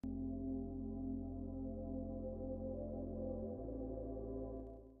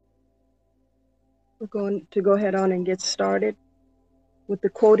We're going to go ahead on and get started with the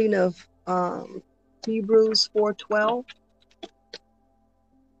quoting of Hebrews 4:12.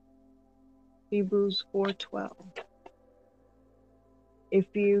 Hebrews 4:12. If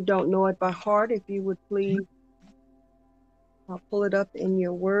you don't know it by heart, if you would please pull it up in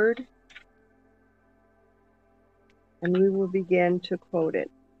your word, and we will begin to quote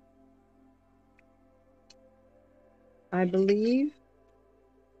it. I believe,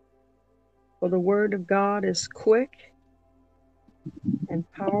 for the word of God is quick and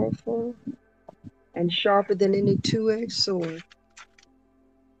powerful and sharper than any two-edged sword,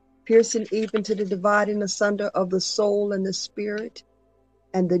 piercing even to the dividing asunder of the soul and the spirit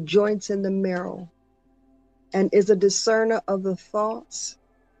and the joints and the marrow, and is a discerner of the thoughts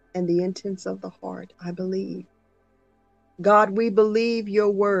and the intents of the heart. I believe. God, we believe your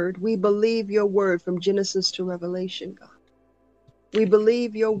word. We believe your word from Genesis to Revelation, God. We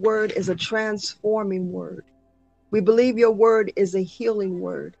believe your word is a transforming word. We believe your word is a healing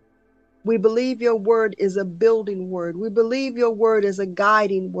word. We believe your word is a building word. We believe your word is a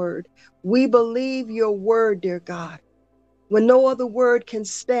guiding word. We believe your word, dear God. When no other word can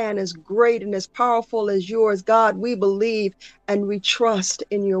stand as great and as powerful as yours, God, we believe and we trust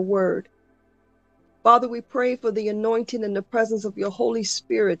in your word. Father, we pray for the anointing and the presence of your Holy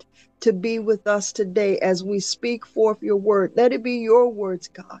Spirit to be with us today as we speak forth your word. Let it be your words,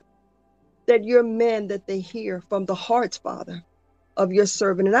 God, that your men, that they hear from the hearts, Father, of your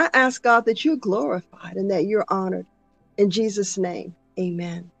servant. And I ask, God, that you're glorified and that you're honored. In Jesus' name,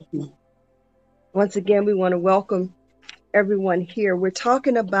 amen. Once again, we want to welcome everyone here. We're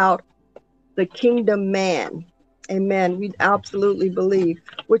talking about the kingdom man. Amen. We absolutely believe.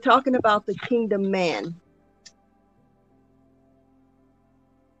 We're talking about the kingdom man.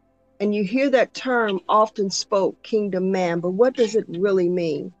 And you hear that term often spoke, kingdom man, but what does it really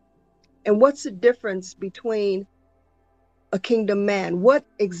mean? And what's the difference between a kingdom man? What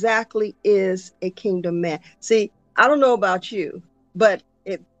exactly is a kingdom man? See, I don't know about you, but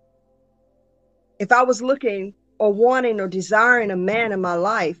if I was looking or wanting or desiring a man in my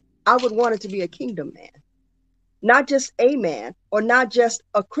life, I would want it to be a kingdom man. Not just a man or not just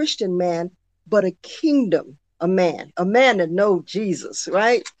a Christian man, but a kingdom, a man that knows Jesus,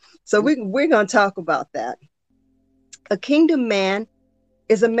 right? So we're going to talk about that. A kingdom man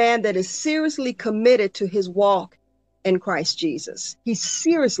is a man that is seriously committed to his walk in Christ Jesus. He's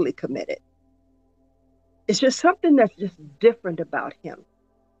seriously committed. It's just something that's just different about him.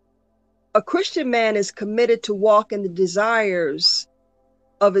 A Christian man is committed to walk in the desires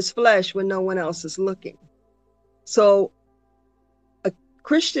of his flesh when no one else is looking. So a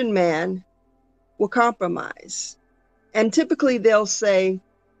Christian man will compromise. And typically they'll say,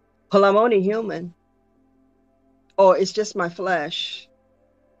 well, I'm only human, or it's just my flesh.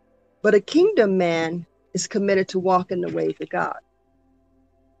 But a kingdom man is committed to walk in the ways of God.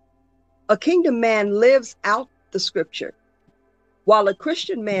 A kingdom man lives out the scripture, while a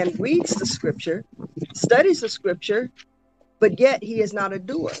Christian man reads the scripture, studies the scripture, but yet he is not a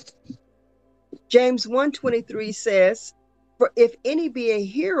doer. James 1:23 says, for if any be a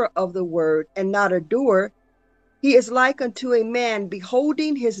hearer of the word and not a doer, he is like unto a man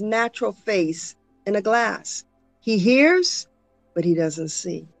beholding his natural face in a glass. He hears, but he doesn't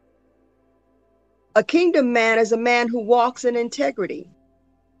see. A kingdom man is a man who walks in integrity.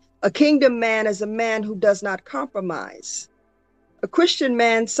 A kingdom man is a man who does not compromise. A Christian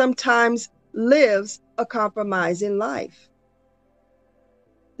man sometimes lives a compromising life.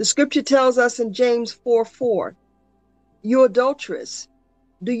 The scripture tells us in James 4:4, you adulteress,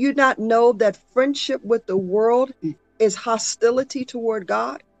 do you not know that friendship with the world is hostility toward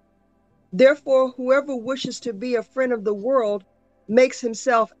God? Therefore, whoever wishes to be a friend of the world makes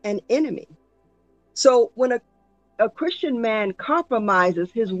himself an enemy. So when a Christian man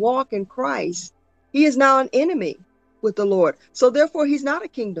compromises his walk in Christ, he is now an enemy with the Lord. So therefore, he's not a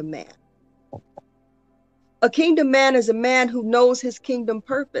kingdom man. A kingdom man is a man who knows his kingdom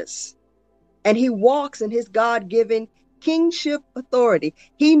purpose, and he walks in his God-given kingship authority.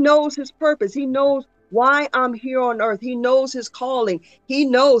 He knows his purpose. He knows why I'm here on earth. He knows his calling. He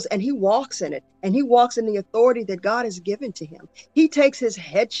knows, and he walks in it. And he walks in the authority that God has given to him. He takes his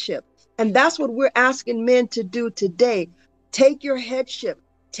headship. And that's what we're asking men to do today. Take your headship,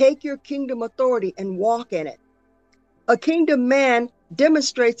 take your kingdom authority and walk in it. A kingdom man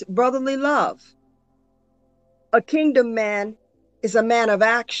demonstrates brotherly love. A kingdom man is a man of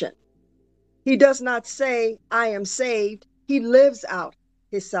action. He does not say, I am saved. He lives out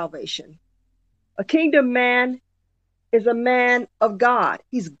his salvation. A kingdom man is a man of God.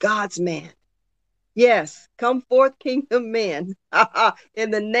 He's God's man. Yes, come forth, kingdom men,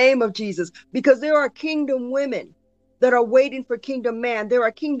 in the name of Jesus, because there are kingdom women that are waiting for kingdom man. There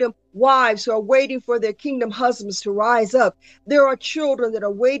are kingdom wives who are waiting for their kingdom husbands to rise up. There are children that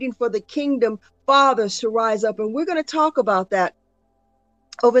are waiting for the kingdom fathers to rise up. And we're going to talk about that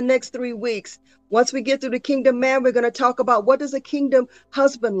over the next 3 weeks. Once we get through the kingdom man, we're going to talk about what does a kingdom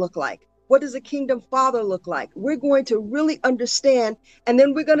husband look like? What does a kingdom father look like? We're going to really understand, and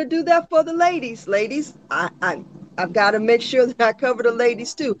then we're going to do that for the ladies. Ladies, I've got to make sure that I cover the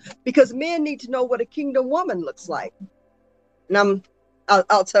ladies too, because men need to know what a kingdom woman looks like. And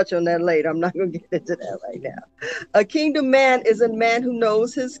I'll touch on that later. I'm not going to get into that right now. A kingdom man is a man who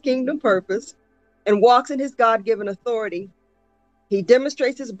knows his kingdom purpose and walks in his God-given authority. He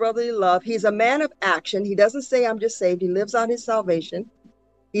demonstrates his brotherly love. He's a man of action. He doesn't say, I'm just saved. He lives out his salvation.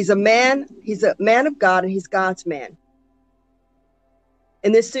 He's a man of God, and he's God's man.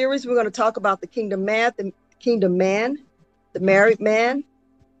 In this series, we're going to talk about the kingdom man, the married man,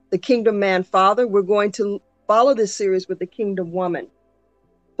 the kingdom man father. We're going to follow this series with the kingdom woman.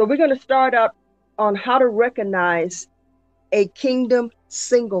 So we're going to start out on how to recognize a kingdom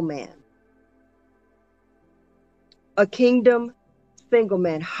single man. A kingdom single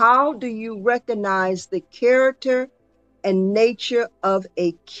man. How do you recognize the character and nature of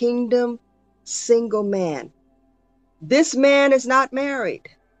a kingdom single man? This man is not married.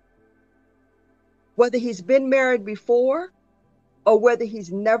 Whether he's been married before or whether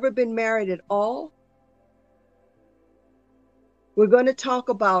he's never been married at all, we're going to talk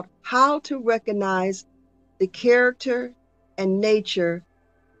about how to recognize the character and nature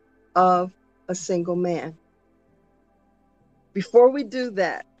of a single man. Before we do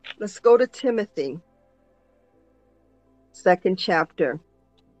that, let's go to Timothy, 2nd chapter.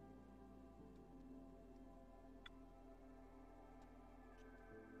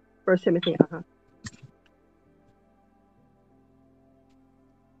 First Timothy,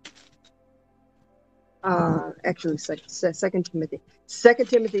 actually, Second Timothy,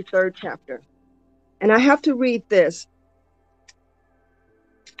 3rd chapter. And I have to read this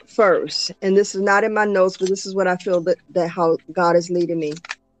first. And this is not in my notes, but this is what I feel that how God is leading me.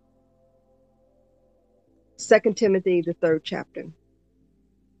 2 Timothy, the 3rd chapter.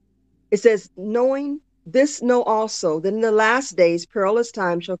 It says, knowing this, know also that in the last days perilous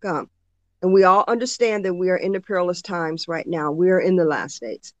times shall come. And we all understand that we are in the perilous times right now. We are in the last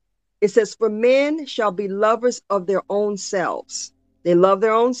days. It says, for men shall be lovers of their own selves. They love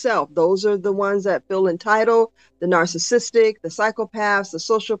their own self. Those are the ones that feel entitled, the narcissistic, the psychopaths, the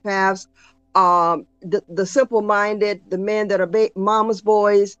sociopaths, the simple-minded, the men that are mama's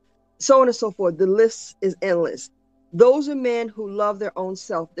boys, so on and so forth. The list is endless. Those are men who love their own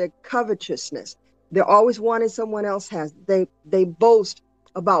self, their covetousness. They're always wanting someone else has. They boast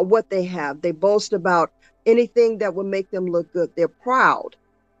about what they have. They boast about anything that will make them look good. They're proud.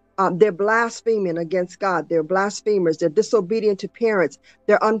 They're blaspheming against God. They're blasphemers. They're disobedient to parents.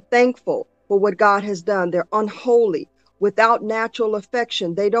 They're unthankful for what God has done. They're unholy, without natural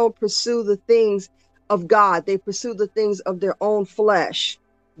affection. They don't pursue the things of God. They pursue the things of their own flesh.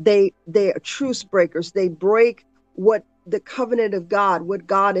 They are truce breakers. They break what the covenant of God, what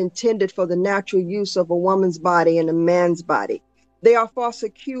God intended for the natural use of a woman's body and a man's body. They are false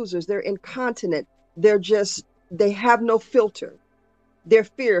accusers. They're incontinent. They have no filter. They're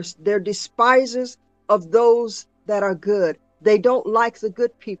fierce. They're despisers of those that are good. They don't like the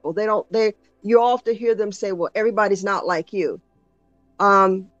good people. You often hear them say, well, everybody's not like you.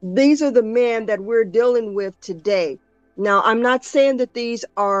 These are the men that we're dealing with today. Now, I'm not saying that these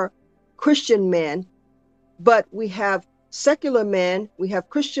are Christian men, but we have secular men, we have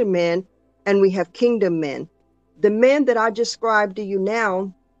Christian men, and we have kingdom men. The men that I described to you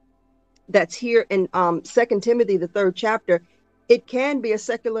now, that's here in 2 Timothy, the 3rd chapter, it can be a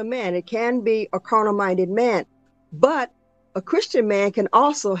secular man. It can be a carnal-minded man. But a Christian man can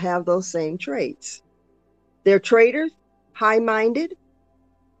also have those same traits. They're traitors, high-minded,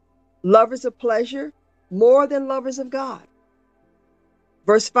 lovers of pleasure, more than lovers of God.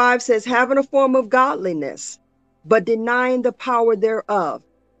 Verse 5 says, having a form of godliness, but denying the power thereof.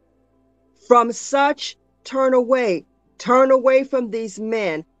 From such turn away. Turn away from these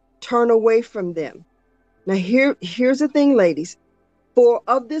men. Turn away from them. Now here's the thing, ladies. For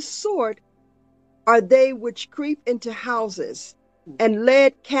of this sort are they which creep into houses and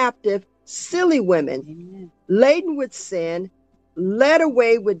led captive silly women, Amen, laden with sin, led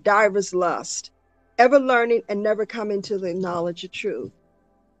away with divers lust, ever learning and never coming to the knowledge of truth.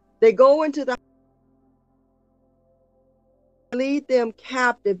 They go into the lead them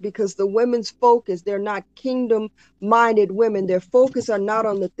captive because the women's focus, they're not kingdom-minded women. Their focus are not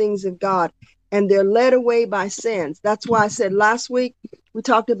on the things of God. and they're led away by sins. That's why I said last week, we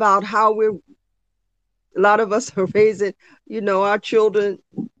talked about how a lot of us are raising, our children,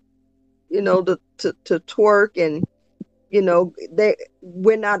 to twerk, and,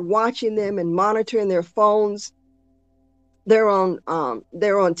 we're not watching them and monitoring their phones. They're on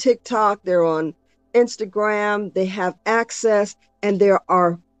TikTok, they're on Instagram, they have access, and there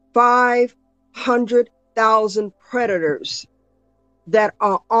are 500,000 predators that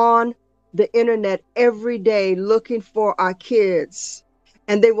are on the internet every day looking for our kids.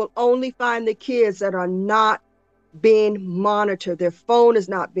 And they will only find the kids that are not being monitored. Their phone is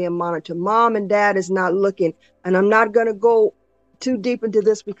not being monitored. Mom and dad is not looking. And I'm not going to go too deep into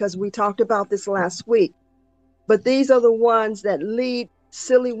this because we talked about this last week. But these are the ones that lead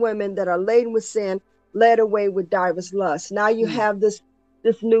silly women that are laden with sin, led away with diverse lusts. Now you have this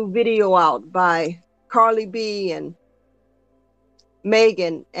new video out by Carly B and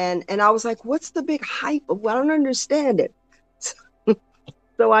Megan, and I was like, what's the big hype of? Well, I don't understand it.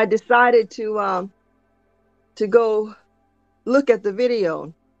 So I decided to go look at the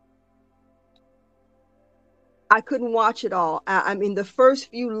video. I couldn't watch it all. I mean, the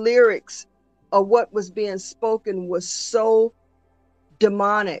first few lyrics of what was being spoken was so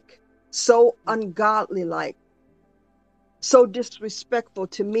demonic, so ungodly, like so disrespectful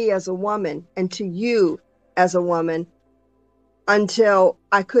to me as a woman and to you as a woman, until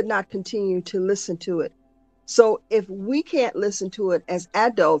I could not continue to listen to it. So if we can't listen to it as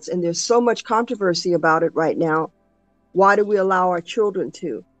adults, and there's so much controversy about it right now, why do we allow our children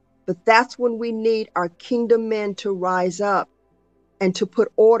to? But that's when we need our kingdom men to rise up and to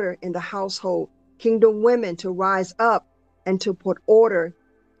put order in the household, kingdom women to rise up and to put order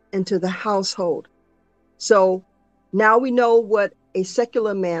into the household. So now we know what a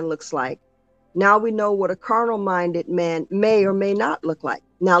secular man looks like. Now we know what a carnal-minded man may or may not look like.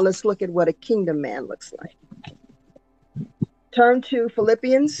 Now let's look at what a kingdom man looks like. Turn to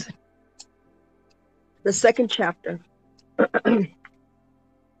Philippians, the 2nd chapter.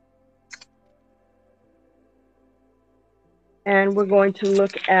 And we're going to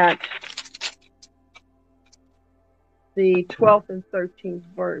look at the 12th and 13th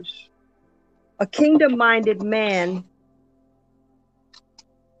verse. A kingdom-minded man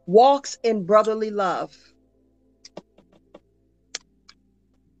walks in brotherly love.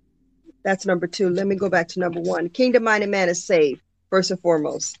 That's number 2. Let me go back to number 1. Kingdom-minded man is saved, first and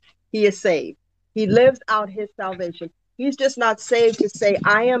foremost. He is saved. He lives out his salvation. He's just not saved to say,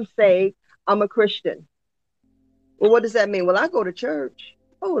 I am saved, I'm a Christian. Well, what does that mean? Well, I go to church.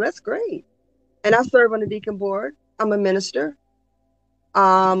 Oh, that's great. And I serve on the deacon board. I'm a minister.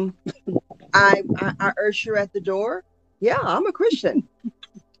 I usher at the door. Yeah, I'm a Christian.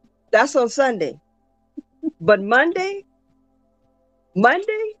 That's on Sunday. But Monday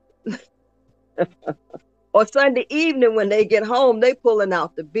or Sunday evening when they get home, they pulling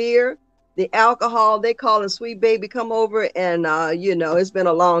out the beer, the alcohol. They calling sweet baby, come over, and it's been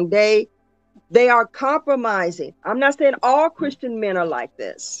a long day. They are compromising. I'm not saying all Christian men are like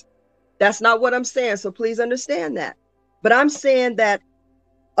this. That's not what I'm saying. So please understand that. But I'm saying that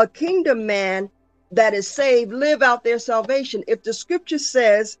a kingdom man that is saved live out their salvation. If the scripture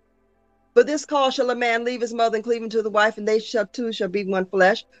says, for this cause shall a man leave his mother and cleave unto the wife, and they shall be one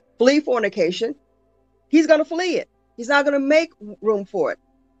flesh, flee fornication, he's going to flee it. He's not going to make room for it.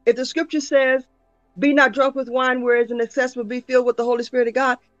 If the scripture says, be not drunk with wine, whereas an excess will be filled with the Holy Spirit of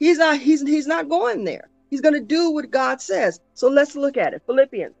God, he's not going there. He's going to do what God says. So let's look at it.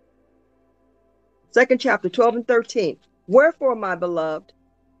 Philippians, 2nd chapter, 12 and 13. Wherefore, my beloved,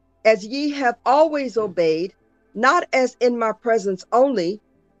 as ye have always obeyed, not as in my presence only,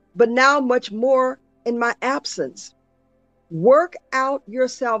 but now much more in my absence, work out your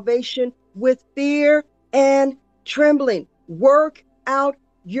salvation with fear and trembling. Work out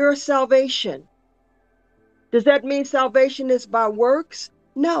your salvation. Does that mean salvation is by works?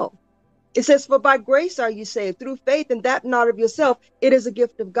 No. It says, for by grace are you saved, through faith, and that not of yourself. It is a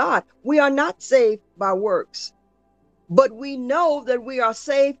gift of God. We are not saved by works, but we know that we are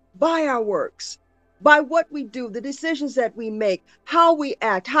saved by our works, by what we do, the decisions that we make, how we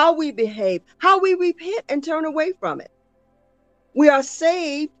act, how we behave, how we repent and turn away from it. We are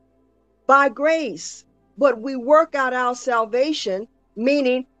saved by grace, but we work out our salvation,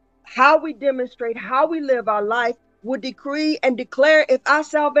 meaning how we demonstrate, how we live our life, will decree and declare if our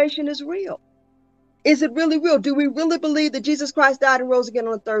salvation is real. Is it really real? Do we really believe that Jesus Christ died and rose again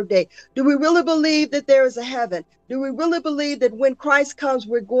on the 3rd day? Do we really believe that there is a heaven? Do we really believe that when Christ comes,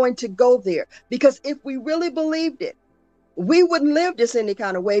 we're going to go there? Because if we really believed it, we wouldn't live just any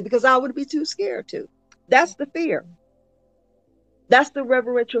kind of way, because I would be too scared to. That's the fear. That's the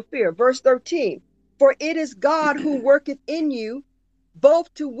reverential fear. Verse 13, for it is God who worketh in you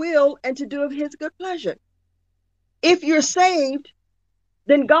both to will and to do of his good pleasure. If you're saved,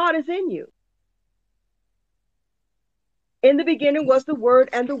 then God is in you. In the beginning was the Word,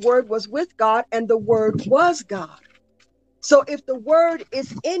 and the Word was with God, and the Word was God. So if the Word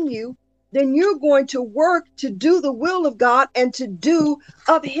is in you, then you're going to work to do the will of God and to do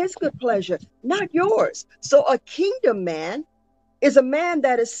of his good pleasure, not yours. So a kingdom man is a man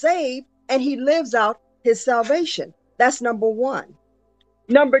that is saved and he lives out his salvation. That's number one.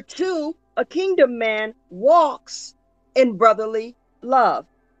 Number two, a kingdom man walks in brotherly love.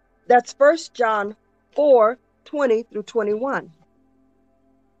 That's 1 John 4:20 through 21.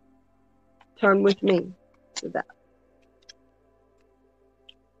 Turn with me to that.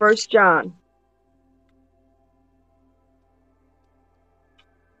 1 John.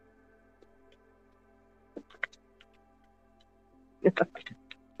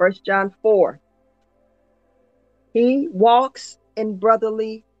 First John 4. He walks in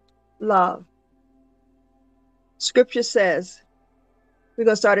brotherly love. Scripture says, we're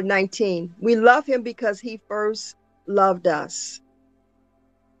going to start at 19. We love him because he first loved us.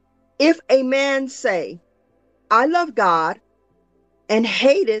 If a man say, I love God, and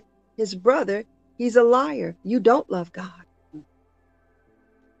hated his brother, he's a liar. You don't love God.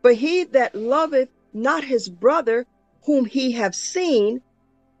 But he that loveth not his brother whom he have seen,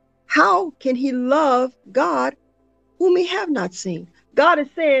 how can he love God whom he have not seen? God is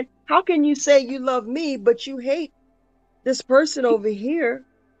saying, how can you say you love me, but you hate this person over here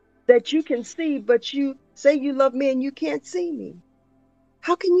that you can see, but you say you love me and you can't see me?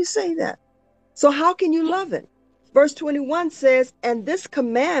 How can you say that? So how can you love him? Verse 21 says, and this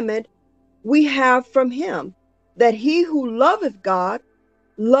commandment we have from him, that he who loveth God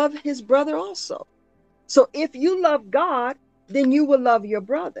love his brother also. So if you love God, then you will love your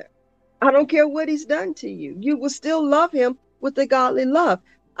brother. I don't care what he's done to you. You will still love him with a godly love.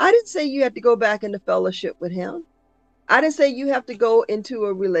 I didn't say you have to go back into fellowship with him. I didn't say you have to go into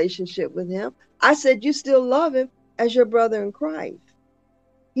a relationship with him. I said you still love him as your brother in Christ.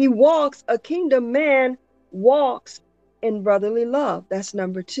 He walks, a kingdom man walks in brotherly love. That's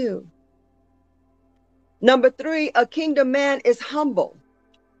number two. Number three, a kingdom man is humble.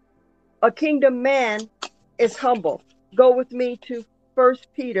 A kingdom man is humble. Go with me to 1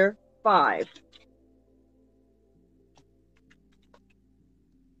 Peter 5.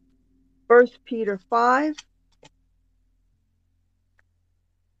 1 Peter 5,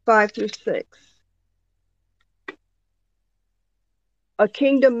 5 through 6. A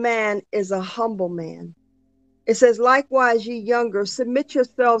kingdom man is a humble man. It says, likewise, ye younger, submit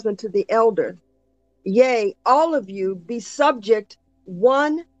yourselves unto the elder. Yea, all of you be subject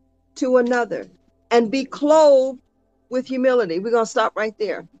one to another, and be clothed with humility. We're going to stop right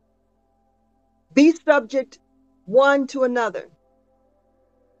there. Be subject one to another.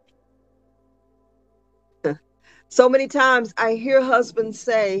 So many times I hear husbands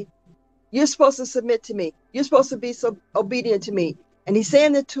say, you're supposed to submit to me. You're supposed to be so obedient to me. And he's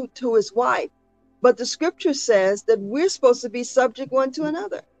saying that to his wife. But the scripture says that we're supposed to be subject one to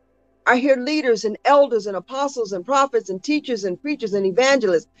another. I hear leaders and elders and apostles and prophets and teachers and preachers and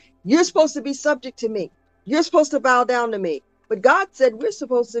evangelists. You're supposed to be subject to me. You're supposed to bow down to me. But God said we're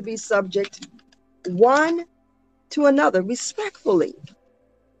supposed to be subject one to another respectfully.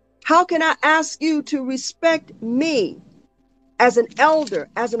 How can I ask you to respect me as an elder,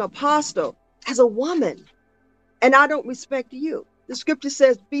 as an apostle, as a woman, and I don't respect you? The scripture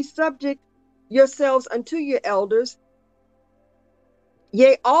says, be subject yourselves unto your elders.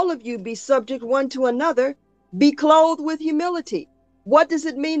 Yea, all of you be subject one to another. Be clothed with humility. What does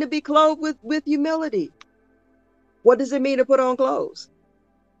it mean to be clothed with humility? What does it mean to put on clothes?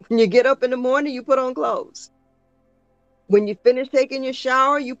 When you get up in the morning, you put on clothes. When you finish taking your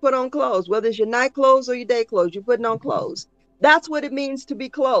shower, you put on clothes. Whether it's your night clothes or your day clothes, you're putting on clothes. That's what it means to be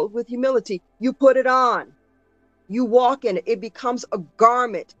clothed with humility. You put it on. You walk in it. It becomes a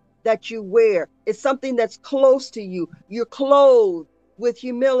garment that you wear. It's something that's close to you. You're clothed with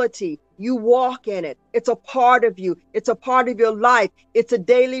humility. You walk in it. It's a part of you. It's a part of your life. It's a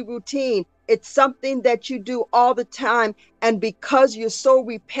daily routine. It's something that you do all the time. And because you're so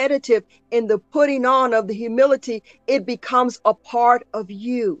repetitive in the putting on of the humility, it becomes a part of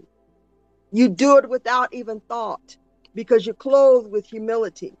you. You do it without even thought because you're clothed with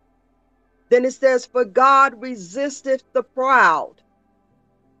humility. Then it says, for God resisteth the proud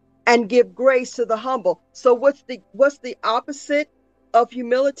and give grace to the humble. So what's the opposite of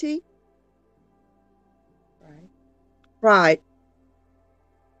humility? Pride.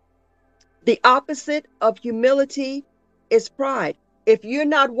 The opposite of humility is pride. If you're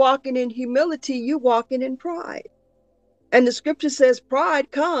not walking in humility, you're walking in pride. And the scripture says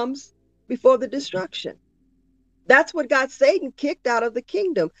pride comes before the destruction. That's what got Satan kicked out of the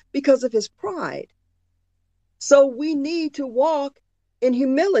kingdom, because of his pride. So we need to walk in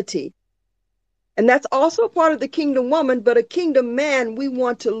humility. And that's also part of the kingdom woman. But a kingdom man, we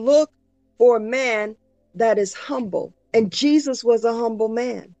want to look for a man that is humble. And Jesus was a humble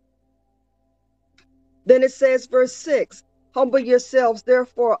man. Then it says, verse 6, humble yourselves,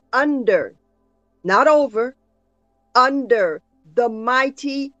 therefore, under, not over, under the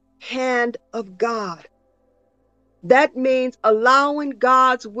mighty hand of God. That means allowing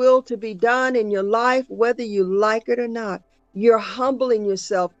God's will to be done in your life, whether you like it or not. You're humbling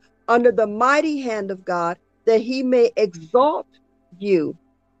yourself under the mighty hand of God, that he may exalt you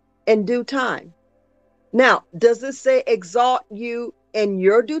in due time. Now, does it say exalt you in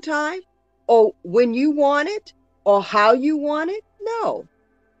your due time, or when you want it, or how you want it? No.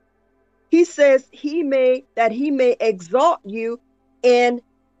 He says that he may exalt you in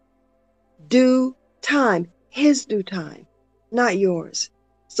due time, his due time, not yours.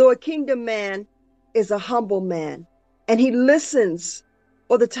 So a kingdom man is a humble man, and he listens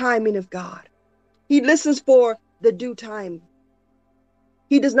for the timing of God. He listens for the due time.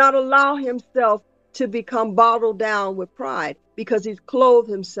 He does not allow himself to become bottled down with pride, because he's clothed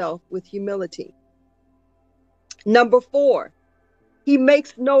himself with humility. Number 4, he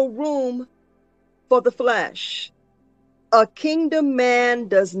makes no room for the flesh. A kingdom man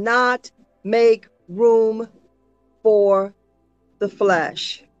does not make room for the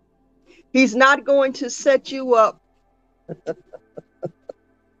flesh. He's not going to set you up.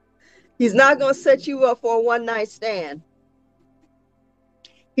 He's not going to set you up for a one-night stand.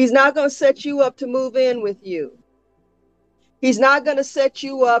 He's not going to set you up to move in with you. He's not going to set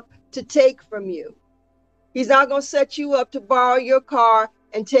you up to take from you. He's not going to set you up to borrow your car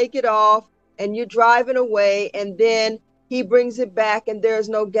and take it off, and you're driving away, and then he brings it back and there's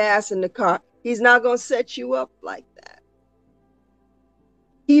no gas in the car. He's not going to set you up like that.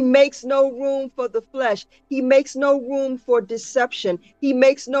 He makes no room for the flesh. He makes no room for deception. He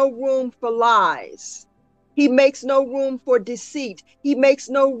makes no room for lies. He makes no room for deceit. He makes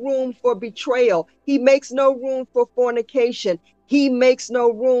no room for betrayal. He makes no room for fornication. He makes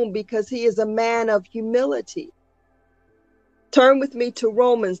no room, because he is a man of humility. Turn with me to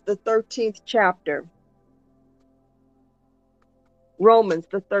Romans, the 13th chapter. Romans,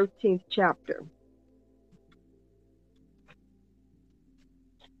 the 13th chapter.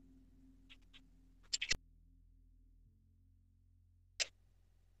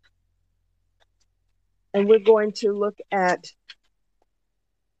 And we're going to look at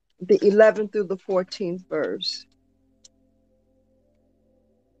the 11th through the 14th verse.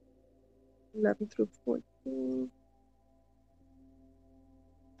 11 through 14.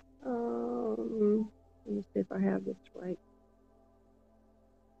 Let me see if I have this right.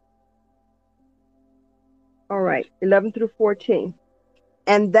 All right, 11 through 14.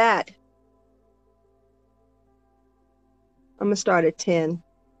 And that, I'm going to start at 10.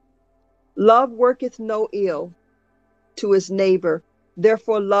 Love worketh no ill to his neighbor.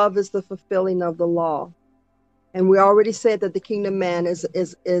 Therefore, love is the fulfilling of the law. And we already said that the kingdom man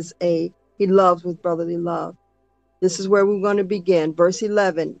he loves with brotherly love. This is where we're going to begin. Verse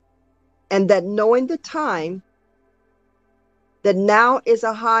 11. And that knowing the time, that now is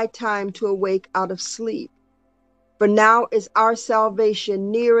a high time to awake out of sleep. For now is our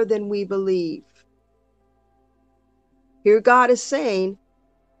salvation nearer than we believe. Here God is saying,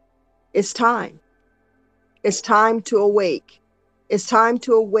 it's time. It's time to awake. It's time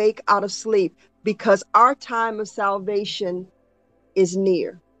to awake out of sleep, because our time of salvation is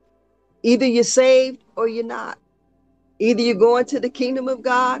near. Either you're saved or you're not. Either you're going to the kingdom of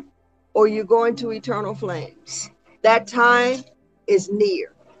God or you're going to eternal flames. That time is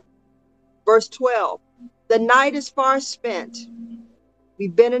near. Verse 12, the night is far spent.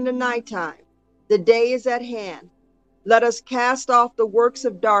 We've been in the nighttime. The day is at hand. Let us cast off the works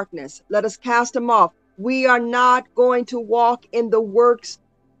of darkness. Let us cast them off. We are not going to walk in the works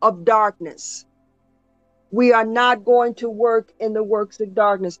of darkness. We are not going to work in the works of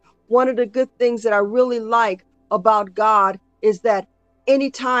darkness. One of the good things that I really like about God is that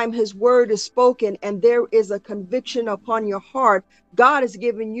anytime his word is spoken and there is a conviction upon your heart, God has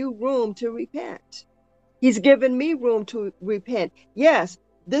given you room to repent. He's given me room to repent. Yes,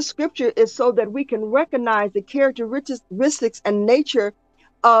 this scripture is so that we can recognize the characteristics and nature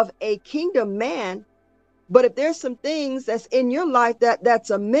of a kingdom man. But if there's some things that's in your life that's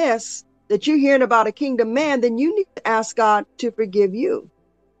amiss, that you're hearing about a kingdom man, then you need to ask God to forgive you.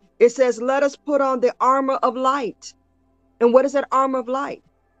 It says, let us put on the armor of light. And what is that armor of light?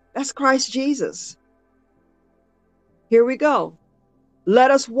 That's Christ Jesus. Here we go.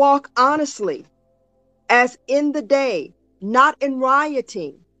 Let us walk honestly as in the day, not in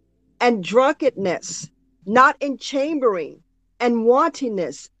rioting and drunkenness, not in chambering and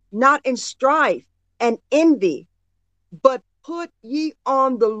wantonness, not in strife and envy, but put ye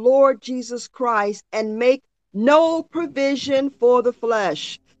on the Lord Jesus Christ, and make no provision for the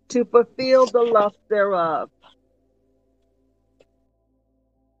flesh to fulfill the lust thereof.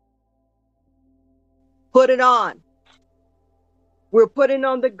 Put it on. We're putting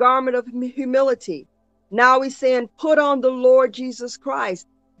on the garment of humility. Now he's saying, put on the Lord Jesus Christ.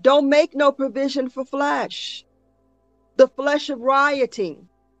 Don't make no provision for flesh. The flesh of rioting,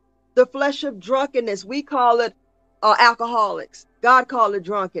 the flesh of drunkenness. We call it alcoholics. God called it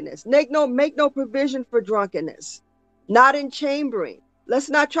drunkenness. Make no provision for drunkenness. Not in chambering. Let's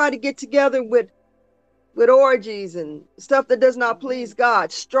not try to get together with orgies and stuff that does not please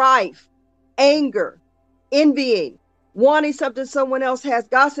God. Strife, anger, envying, wanting something someone else has.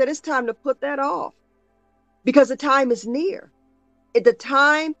 God said it's time to put that off because the time is near. The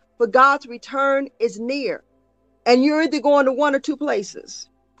time for God's return is near. And you're either going to one or two places.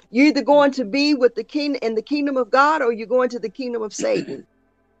 You're either going to be with the king in the kingdom of God, or you're going to the kingdom of Satan.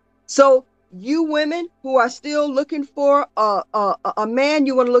 So you women who are still looking for a man,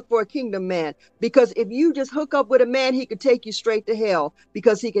 you want to look for a kingdom man. Because if you just hook up with a man, he could take you straight to hell,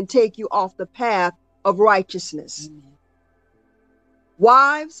 because he can take you off the path of righteousness. Amen.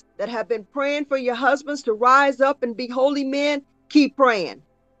 Wives that have been praying for your husbands to rise up and be holy men, keep praying.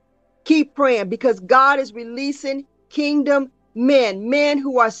 Keep praying, because God is releasing kingdom men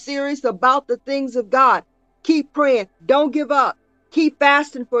who are serious about the things of God. Keep praying. Don't give up. Keep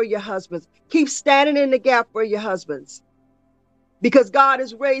fasting for your husbands. Keep standing in the gap for your husbands, because God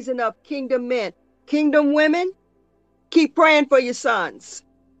is raising up kingdom men. Kingdom women, keep praying for your sons.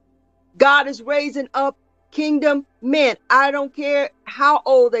 God is raising up kingdom men. I don't care how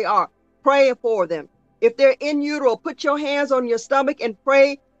old they are. Pray for them. If they're in utero, put your hands on your stomach and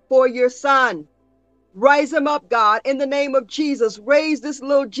pray for your son. Raise him up, God, in the name of Jesus. Raise this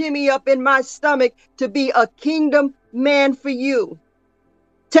little Jimmy up in my stomach to be a kingdom man for you.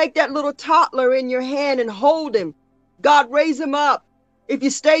 Take that little toddler in your hand and hold him. God, raise him up. If you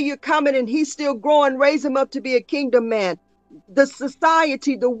stay, you're coming, and he's still growing. Raise him up to be a kingdom man. The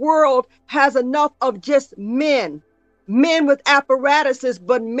society, the world has enough of just men with apparatuses,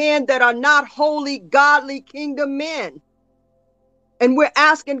 but men that are not holy, godly kingdom men. And we're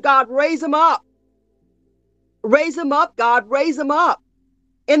asking God, raise them up. Raise them up, God, raise them up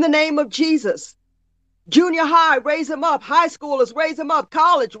in the name of Jesus. Junior high, raise them up. High schoolers, raise them up.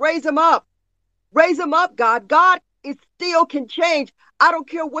 College, raise them up. Raise them up, God. God is still can change. I don't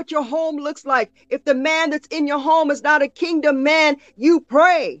care what your home looks like. If the man that's in your home is not a kingdom man, you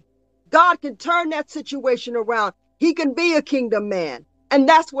pray. God can turn that situation around. He can be a kingdom man. And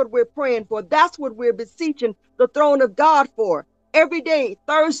that's what we're praying for. That's what we're beseeching the throne of God for. Every day,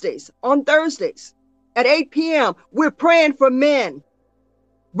 on Thursdays at 8 p.m., we're praying for men.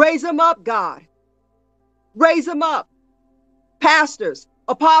 Raise them up, God. Raise them up. Pastors,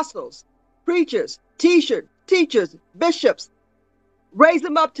 apostles, preachers, teachers, bishops. Raise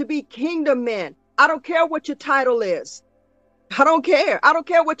them up to be kingdom men. I don't care what your title is. I don't care. I don't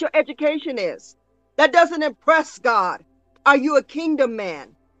care what your education is. That doesn't impress God. Are you a kingdom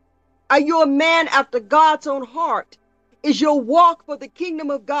man? Are you a man after God's own heart? Is your walk for the kingdom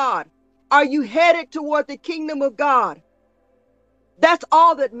of God? Are you headed toward the kingdom of God? That's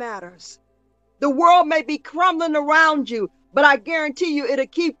all that matters. The world may be crumbling around you, but I guarantee you it'll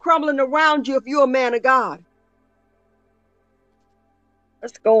keep crumbling around you if you're a man of God.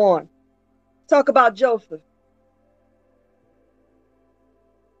 Let's go on. Talk about Joseph.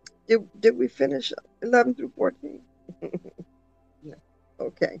 Did we finish 11 through 14? Yeah.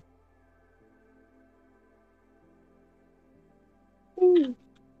 Okay. Ooh.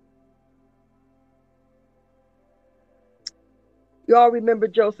 You all remember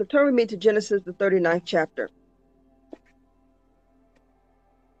Joseph. Turn with me to Genesis, the 39th chapter.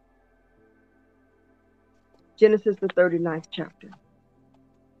 Genesis, the 39th chapter.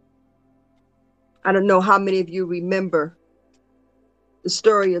 I don't know how many of you remember the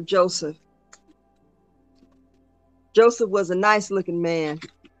story of Joseph. Joseph was a nice looking man.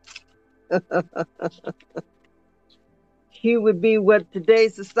 He would be what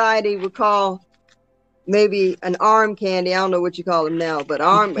today's society would call maybe an arm candy. I don't know what you call him now, but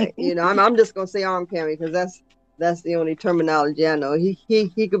arm, I'm just going to say arm candy because that's the only terminology I know.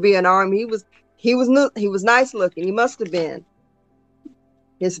 He could be an arm. He was nice looking. He must have been.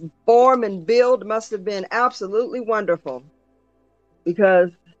 His form and build must have been absolutely wonderful, because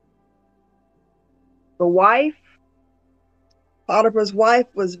the wife, Potiphar's wife,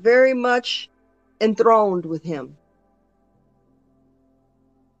 was very much enthroned with him.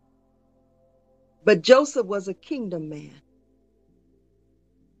 But Joseph was a kingdom man,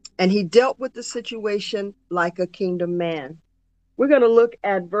 and he dealt with the situation like a kingdom man. We're going to look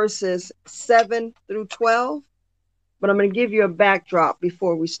at verses 7 through 12, but I'm going to give you a backdrop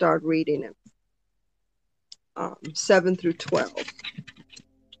before we start reading it. 7 through 12.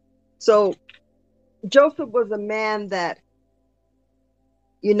 So Joseph was a man that,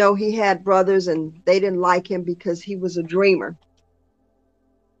 he had brothers and they didn't like him because he was a dreamer.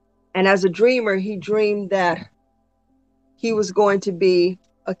 And as a dreamer, he dreamed that he was going to be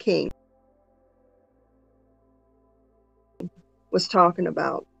a king. Was talking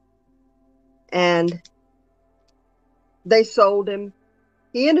about. And they sold him.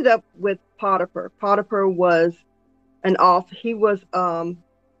 He ended up with Potiphar. Potiphar was he was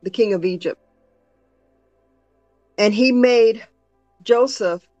the king of Egypt. And he made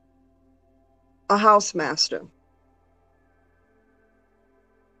Joseph a housemaster.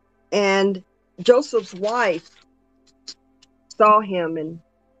 And Joseph's wife saw him and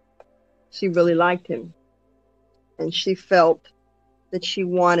she really liked him. And she felt that she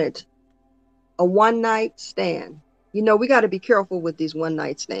wanted a one-night stand. We got to be careful with these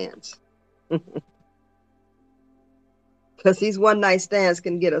one-night stands. Because these one-night stands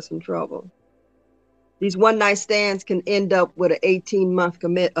can get us in trouble. These one-night stands can end up with an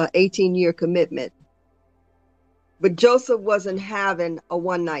 18-year commitment. But Joseph wasn't having a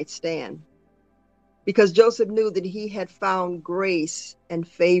one-night stand, because Joseph knew that he had found grace and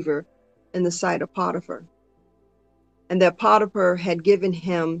favor in the sight of Potiphar, and that Potiphar had given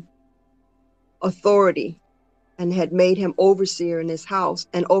him authority and had made him overseer in his house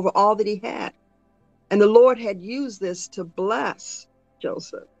and over all that he had. And the Lord had used this to bless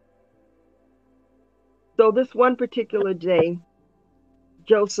Joseph. So this one particular day,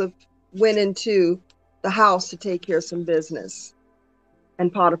 Joseph went into the house to take care of some business,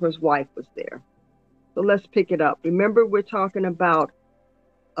 and Potiphar's wife was there. So let's pick it up. Remember, we're talking about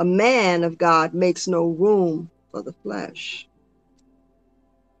a man of God makes no room for the flesh.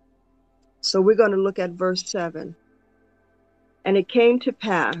 So we're going to look at verse 7. And it came to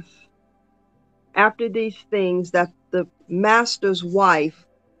pass after these things that the master's wife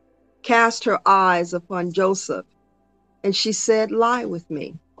cast her eyes upon Joseph, and she said, "Lie with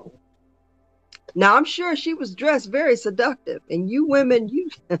me." Now, I'm sure she was dressed very seductive, and you women,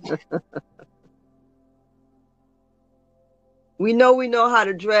 we know how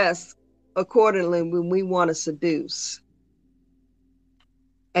to dress accordingly when we want to seduce.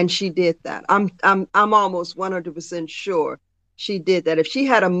 And she did that. I'm almost 100% sure she did that. If she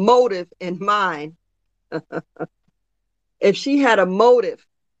had a motive in mind, if she had a motive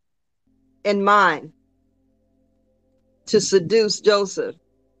in mind to seduce Joseph,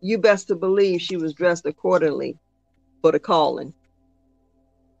 you best to believe she was dressed accordingly for the calling.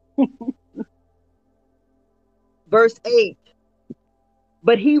 Verse 8,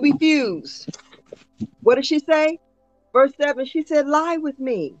 but he refused. What did she say? Verse 7, she said, "Lie with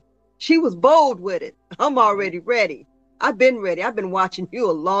me." She was bold with it. I'm already ready. I've been ready. I've been watching you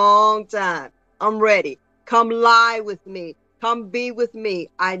a long time. I'm ready. Come lie with me. Come be with me.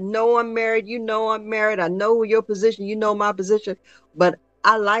 I know I'm married. You know I'm married. I know your position. You know my position. But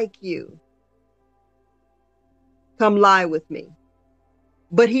I like you. Come lie with me.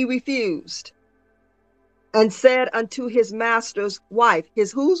 But he refused and said unto his master's wife.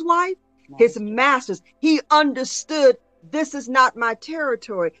 His whose wife? His master's. He understood, this is not my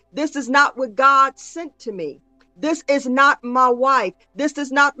territory. This is not what God sent to me. This is not my wife. This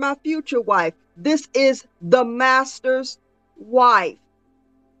is not my future wife. This is the master's wife.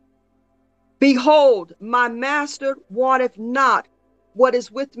 Behold, my master wanteth not what is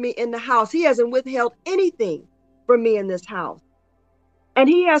with me in the house. He hasn't withheld anything from me in this house. And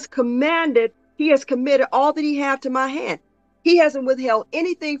he has committed all that he had to my hand. He hasn't withheld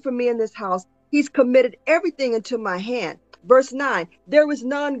anything from me in this house. He's committed everything into my hand. Verse 9, there is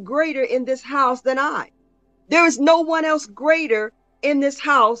none greater in this house than I. There is no one else greater in this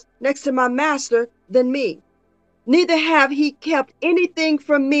house next to my master than me. Neither have he kept anything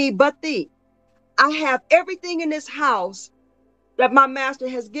from me but thee. I have everything in this house that my master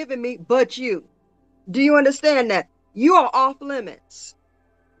has given me but you. Do you understand that? You are off limits.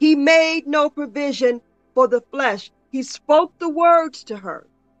 He made no provision for the flesh. He spoke the words to her.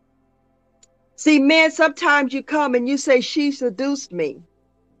 See, men, sometimes you come and you say, she seduced me.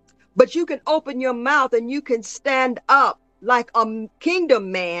 But you can open your mouth and you can stand up like a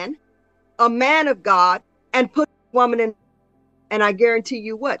kingdom man, a man of God, and put a woman in, and I guarantee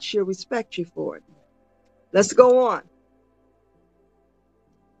you what, she'll respect you for it. Let's go on.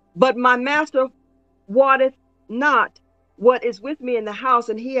 But my master wotteth not what is with me in the house,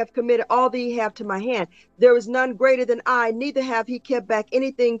 and he hath committed all that he have to my hand. There is none greater than I, neither have he kept back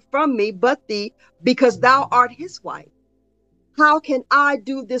anything from me but thee, because thou art his wife. How can I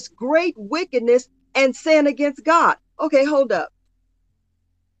do this great wickedness and sin against God? Okay, hold up.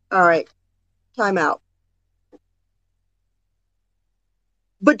 All right, time out.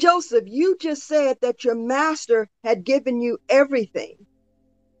 But Joseph, you just said that your master had given you everything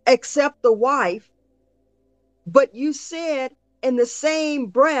except the wife. But you said in the same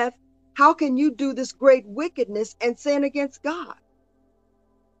breath, how can you do this great wickedness and sin against God?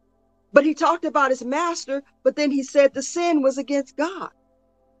 But he talked about his master, but then he said the sin was against God.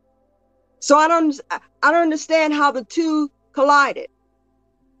 So I don't understand how the two collided.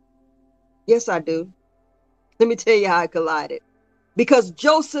 Yes, I do. Let me tell you how it collided. Because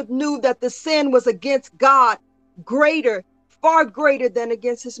Joseph knew that the sin was against God, greater, far greater than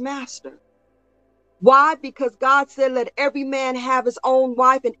against his master. Why? Because God said, let every man have his own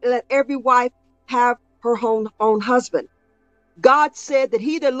wife, and let every wife have her own husband. God said that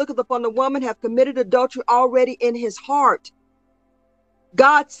he that looketh upon the woman hath committed adultery already in his heart.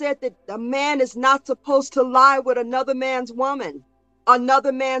 God said that a man is not supposed to lie with another man's woman,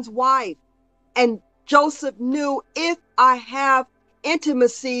 another man's wife. And Joseph knew, if I have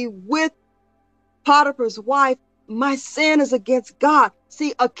intimacy with Potiphar's wife, my sin is against God.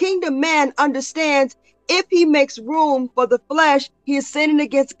 See, a kingdom man understands, if he makes room for the flesh, he is sinning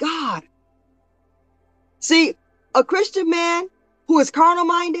against God. See, a Christian man who is carnal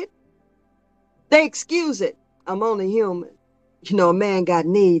minded, they excuse it. I'm only human. You know, a man got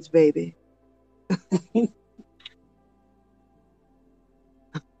needs, baby.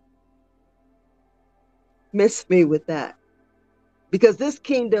 Miss me with that. Because this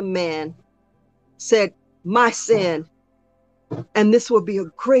kingdom man said, my sin, and this will be a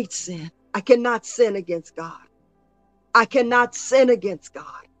great sin. I cannot sin against God. I cannot sin against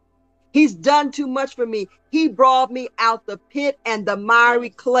God. He's done too much for me. He brought me out the pit and the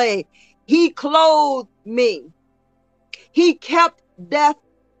miry clay. He clothed me. He kept death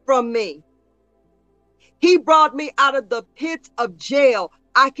from me. He brought me out of the pits of jail.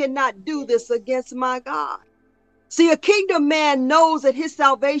 I cannot do this against my God. See, a kingdom man knows that his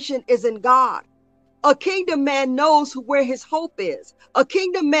salvation is in God. A kingdom man knows where his hope is. A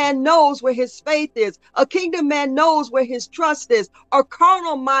kingdom man knows where his faith is. A kingdom man knows where his trust is. A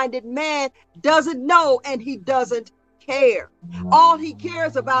carnal-minded man doesn't know, and he doesn't care. All he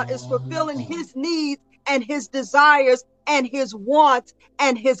cares about is fulfilling his needs and his desires and his wants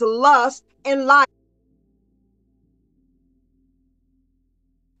and his lust in life.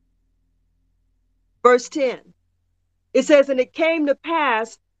 Verse 10, it says, and it came to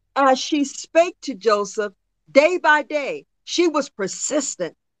pass, as she spake to Joseph day by day, she was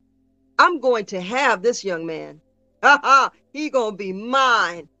persistent. I'm going to have this young man. He gonna be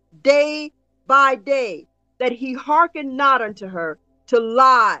mine day by day, that he hearkened not unto her to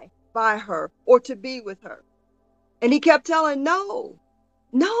lie by her or to be with her. And he kept telling, no,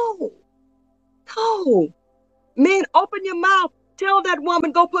 no, no. Men, open your mouth. Tell that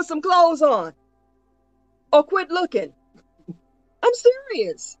woman, go put some clothes on. Or quit looking. I'm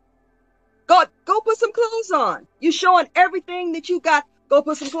serious. Go put some clothes on. You're showing everything that you got. Go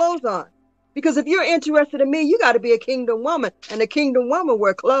put some clothes on. Because if you're interested in me, you got to be a kingdom woman. And a kingdom woman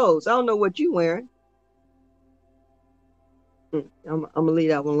wear clothes. I don't know what you wearing. I'm going to leave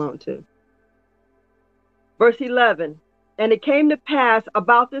that one alone too. Verse 11. And it came to pass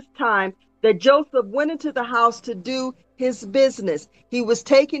about this time that Joseph went into the house to do his business. He was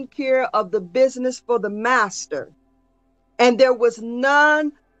taking care of the business for the master. And there was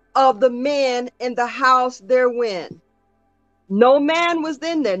none of the men in the house therewhen. No man was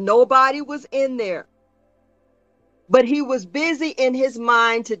in there. Nobody was in there. But he was busy in his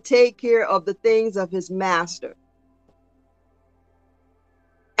mind to take care of the things of his master.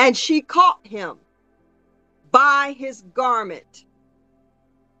 And she caught him by his garment.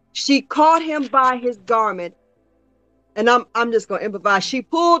 She caught him by his garment. And I'm just going to improvise. She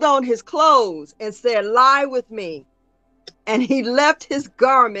pulled on his clothes and said, lie with me. And he left his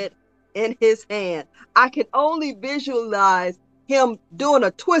garment in his hand. I can only visualize him doing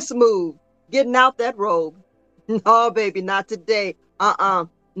a twist move, getting out that robe. No, baby, not today.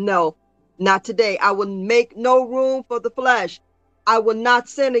 No, not today. I will make no room for the flesh. I will not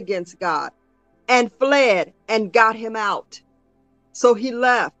sin against God. And fled and got him out. So he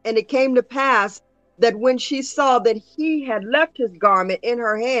left. And it came to pass that when she saw that he had left his garment in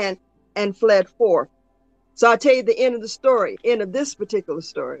her hand and fled forth. So I'll tell you the end of the story, end of this particular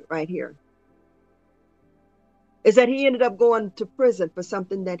story right here, is that he ended up going to prison for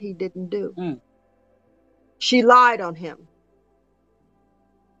something that he didn't do. She lied on him.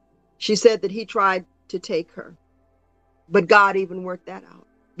 She said that he tried to take her, but God even worked that out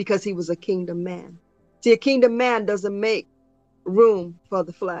because he was a kingdom man. See, a kingdom man doesn't make room for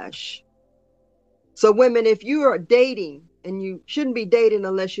the flesh. So women, if you are dating, and you shouldn't be dating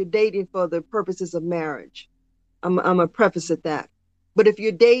unless you're dating for the purposes of marriage, I'm going to preface it that. But if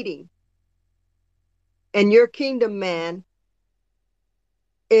you're dating and your kingdom man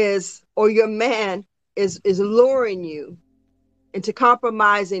is, or your man is luring you into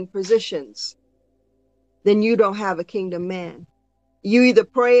compromising positions, then you don't have a kingdom man. You either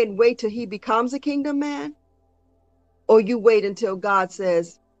pray and wait till he becomes a kingdom man, or you wait until God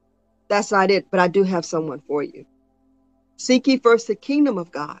says, that's not it, but I do have someone for you. Seek ye first the kingdom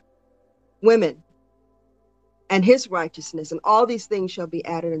of God, women, and his righteousness, and all these things shall be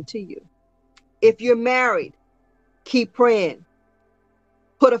added unto you. If you're married, keep praying.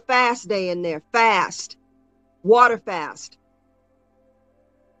 Put a fast day in there. Fast. Water fast.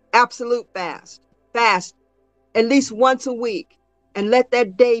 Absolute fast. Fast at least once a week. And let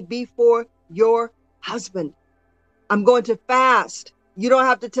that day be for your husband. I'm going to fast. You don't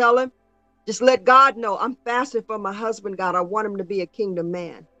have to tell him. Just let God know, I'm fasting for my husband, God. I want him to be a kingdom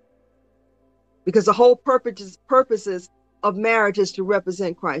man. Because the whole purposes of marriage is to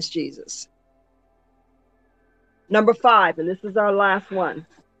represent Christ Jesus. Number 5, and this is our last one.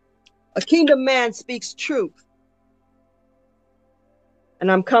 A kingdom man speaks truth.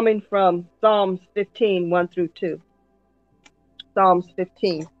 And I'm coming from Psalms 15, 1 through 2. Psalms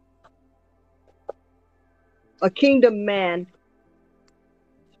 15. A kingdom man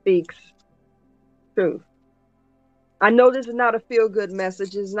speaks truth. I know this is not a feel-good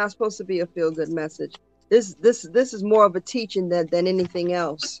message. It's not supposed to be a feel-good message. This is more of a teaching than anything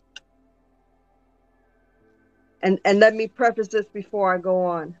else. And let me preface this before I go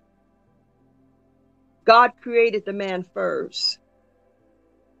on. God created the man first.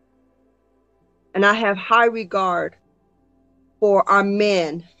 And I have high regard for our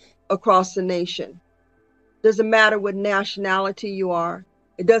men across the nation. Doesn't matter what nationality you are.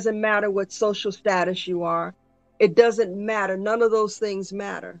 It doesn't matter what social status you are. It doesn't matter. None of those things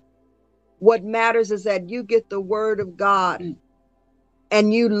matter. What matters is that you get the word of God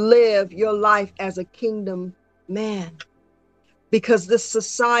and you live your life as a kingdom man, because this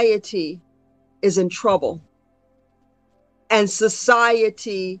society is in trouble. And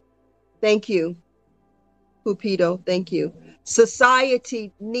society, thank you, Pupito, thank you.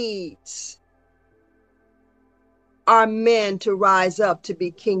 Society needs our men to rise up to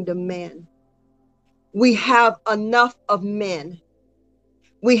be kingdom men. We have enough of men.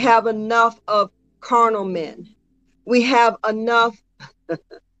 We have enough of carnal men. We have enough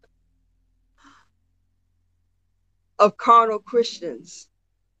of carnal Christians.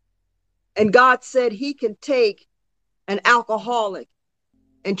 And God said he can take an alcoholic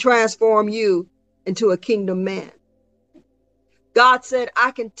and transform you into a kingdom man. God said, I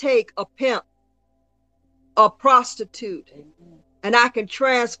can take a pimp, a prostitute, and I can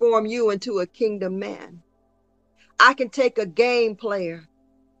transform you into a kingdom man. I can take a game player,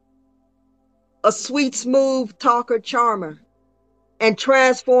 a sweet, smooth talker, charmer, and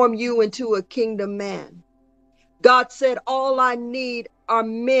transform you into a kingdom man. God said, all I need are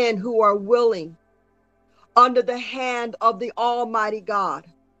men who are willing, under the hand of the Almighty God,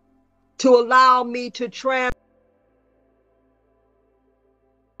 to allow me to transform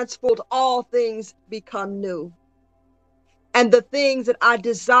all things become new. And the things that I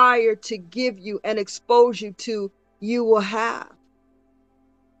desire to give you and expose you to, you will have.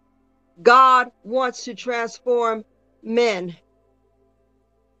 God wants to transform men.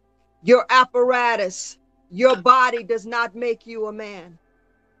 Your apparatus, your body does not make you a man.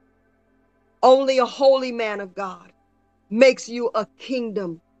 Only a holy man of God makes you a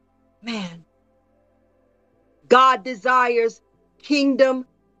kingdom man. God desires kingdom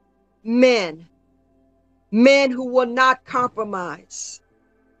men, men who will not compromise.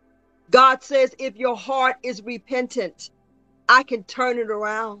 God says, if your heart is repentant, I can turn it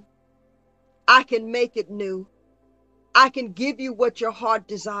around. I can make it new. I can give you what your heart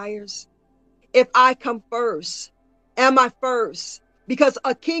desires. If I come first, am I first? Because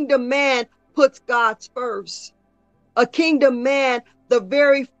a kingdom man puts God's first. A kingdom man, the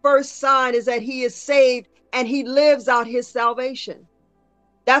very first sign is that he is saved and he lives out his salvation.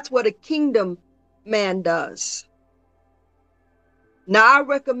 That's what a kingdom man does. Now, I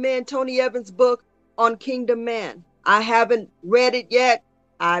recommend Tony Evans' book on Kingdom Man. I haven't read it yet.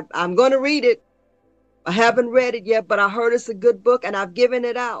 I'm going to read it. I haven't read it yet, but I heard it's a good book and I've given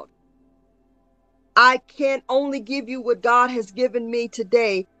it out. I can only give you what God has given me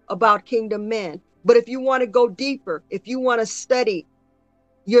today about Kingdom Men. But if you want to go deeper, if you want to study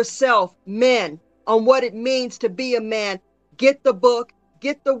yourself, men, on what it means to be a man, get the book,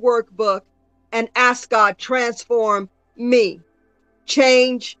 get the workbook, and ask God, transform me,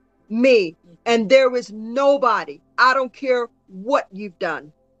 change me. And there is nobody, I don't care what you've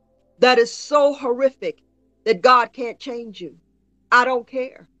done, that is so horrific that God can't change you. I don't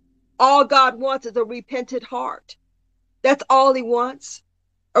care. All God wants is a repentant heart. That's all he wants.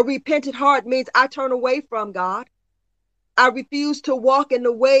 A repentant heart means I turn away from God. I refuse to walk in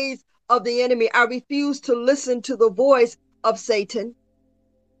the ways of the enemy. I refuse to listen to the voice of Satan.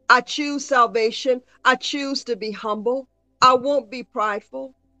 I choose salvation. I choose to be humble. I won't be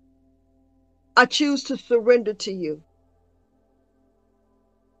prideful. I choose to surrender to you.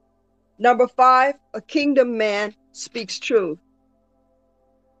 Number 5, a kingdom man speaks truth.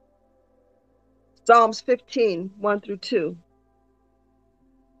 Psalms 15, 1 through 2.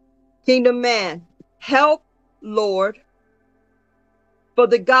 Kingdom man, help, Lord, for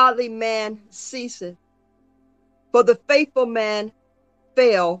the godly man ceaseth, for the faithful man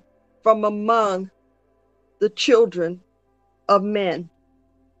fell from among the children of men.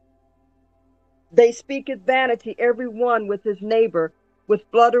 They speaketh vanity, every one with his neighbor, with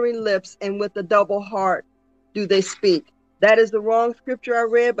fluttering lips and with a double heart do they speak. That is the wrong scripture I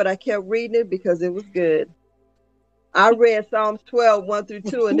read, but I kept reading it because it was good. I read Psalms 12, 1 through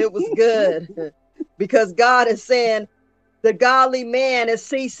 2, and it was good because God is saying the godly man is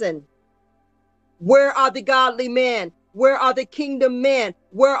ceasing. Where are the godly men? Where are the kingdom men?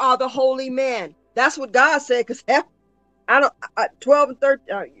 Where are the holy men? That's what God said. Because 12 and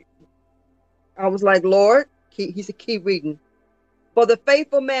 13, I was like, Lord, he said, keep reading. For the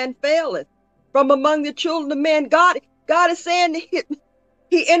faithful man faileth. From among the children of men, God is saying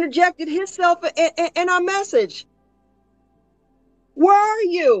he interjected himself in our message. Where are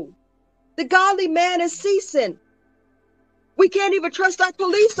you? The godly man is ceasing. We can't even trust our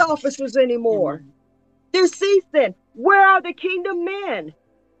police officers anymore. Mm-hmm. They're ceasing. Where are the kingdom men?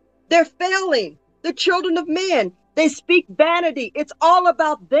 They're failing. The children of men. They speak vanity. It's all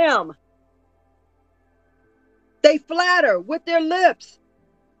about them. They flatter with their lips.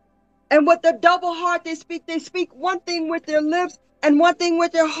 And with the double heart they speak one thing with their lips and one thing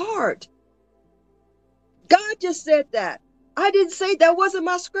with their heart. God just said that. I didn't say that wasn't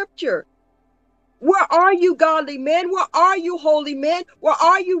my scripture. Where are you, godly men? Where are you, holy men? Where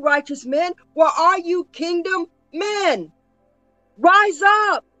are you, righteous men? Where are you, kingdom men? Rise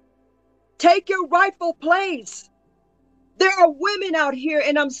up. Take your rightful place. There are women out here,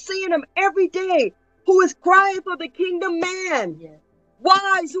 and I'm seeing them every day, who is crying for the kingdom man. Yes.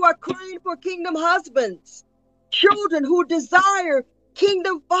 Wives who are crying for kingdom husbands. Children who desire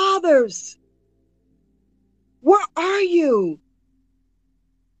kingdom fathers. Where are you?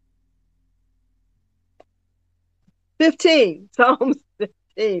 15, Psalms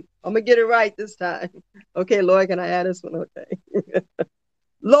 15. I'm going to get it right this time. Okay, Lord, can I add this one? Okay.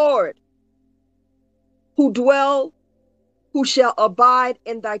 Lord, who shall abide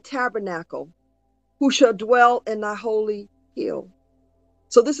in thy tabernacle, who shall dwell in thy holy hill.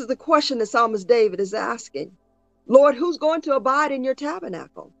 So this is the question that Psalmist David is asking. Lord, who's going to abide in your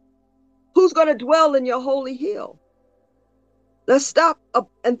tabernacle? Who's going to dwell in your holy hill? Let's stop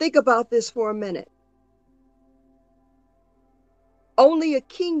and think about this for a minute. Only a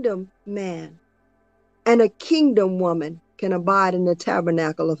kingdom man and a kingdom woman can abide in the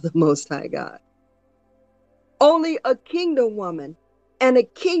tabernacle of the Most High God. Only a kingdom woman and a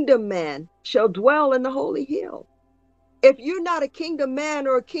kingdom man shall dwell in the holy hill. If you're not a kingdom man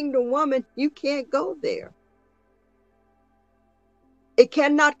or a kingdom woman, you can't go there. It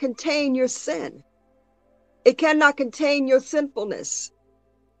cannot contain your sin. It cannot contain your sinfulness.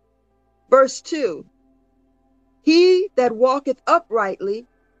 Verse 2, he that walketh uprightly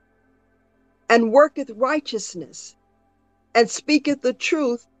and worketh righteousness and speaketh the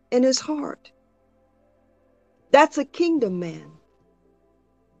truth in his heart. That's a kingdom man.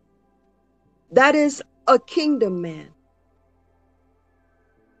 That is a kingdom man.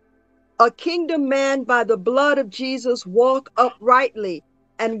 A kingdom man by the blood of Jesus walk uprightly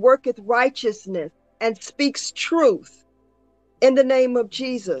and worketh righteousness and speaks truth in the name of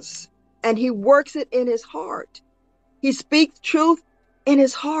Jesus. And he works it in his heart. He speaks truth in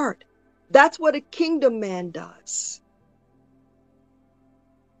his heart. That's what a kingdom man does.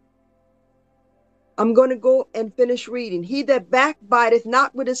 I'm going to go and finish reading. He that backbiteth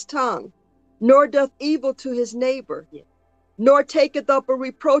not with his tongue, nor doth evil to his neighbor, nor taketh up a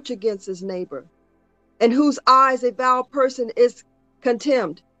reproach against his neighbor, in whose eyes a vile person is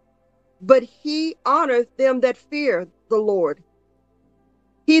contemned. But he honoreth them that fear the Lord.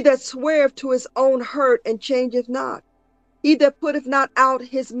 He that sweareth to his own hurt and changeth not. He that putteth not out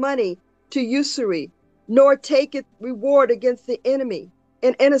his money to usury, nor taketh reward against the enemy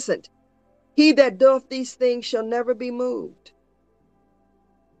and innocent. He that doeth these things shall never be moved.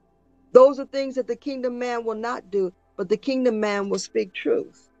 Those are things that the kingdom man will not do, but the kingdom man will speak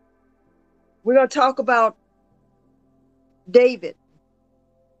truth. We're going to talk about David.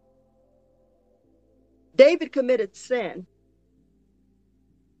 David committed sin.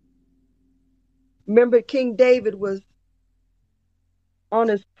 Remember, King David was on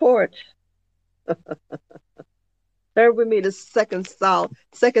his porch. Turn with me to 2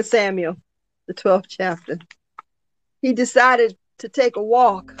 Samuel, the 12th chapter. He decided to take a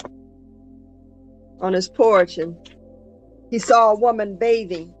walk on his porch, and he saw a woman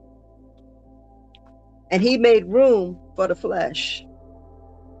bathing, and he made room for the flesh.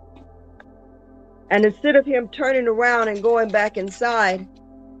 And instead of him turning around and going back inside,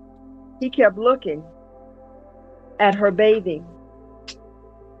 he kept looking at her bathing.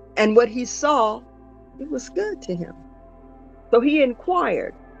 And what he saw, it was good to him. So he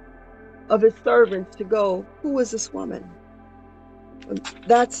inquired of his servants to go, who is this woman?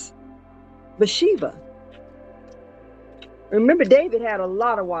 That's Bathsheba. Remember, David had a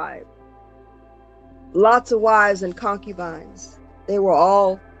lot of wives. Lots of wives and concubines. They were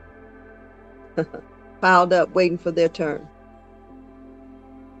all piled up waiting for their turn.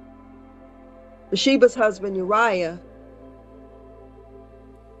 Bathsheba's husband Uriah,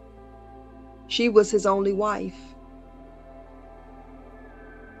 she was his only wife.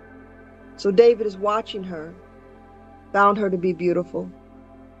 So David is watching her, found her to be beautiful,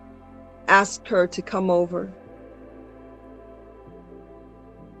 asked her to come over.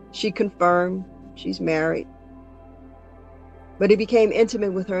 She confirmed she's married, but he became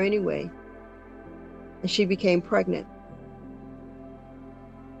intimate with her anyway, and she became pregnant.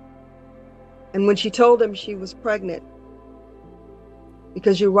 And when she told him she was pregnant,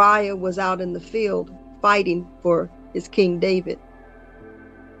 because Uriah was out in the field fighting for his King David,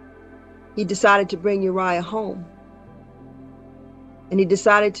 he decided to bring Uriah home. And he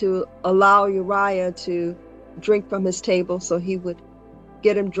decided to allow Uriah to drink from his table so he would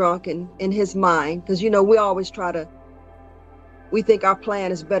get him drunk in his mind. Because, we always we think our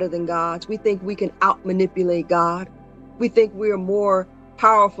plan is better than God's. We think we can out-manipulate God. We think we are more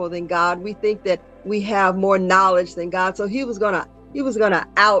powerful than God. We think that we have more knowledge than God. So he was gonna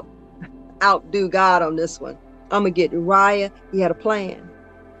outdo God on this one. I'm gonna get Uriah. He had a plan.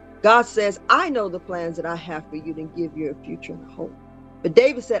 God says, I know the plans that I have for you to give you a future and a hope. But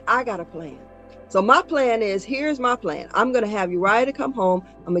David said, I got a plan. So my plan is, here's my plan. I'm going to have Uriah to come home.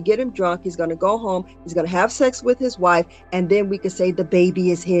 I'm going to get him drunk. He's going to go home. He's going to have sex with his wife. And then we could say the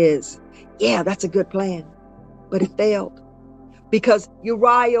baby is his. Yeah, that's a good plan. But it failed because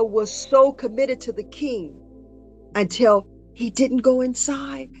Uriah was so committed to the king until he didn't go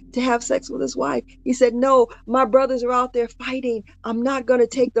inside to have sex with his wife. He said, no, my brothers are out there fighting. I'm not going to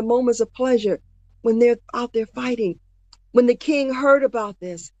take the moments of pleasure when they're out there fighting. When the king heard about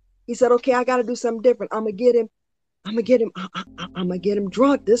this, he said, okay, I got to do something different. I'm going to get him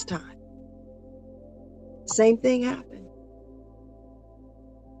drunk this time. Same thing happened.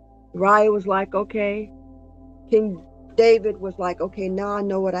 Uriah was like, okay. King David was like, okay, now I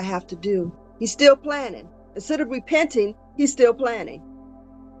know what I have to do. He's still planning. Instead of repenting, he's still planning.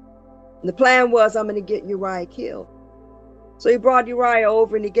 And the plan was, I'm going to get Uriah killed. So he brought Uriah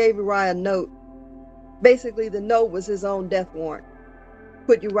over and he gave Uriah a note. Basically, the note was his own death warrant.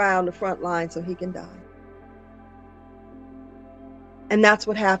 Put Uriah on the front line so he can die. And that's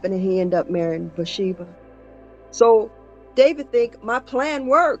what happened, and he ended up marrying Bathsheba. So David think, my plan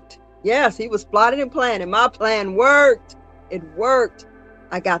worked. Yes, he was plotting and planning. My plan worked. It worked.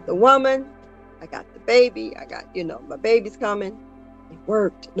 I got the woman. I got the baby. I got, my baby's coming. It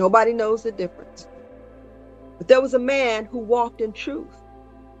worked. Nobody knows the difference. But there was a man who walked in truth.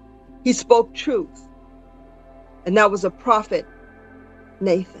 He spoke truth. And that was a prophet,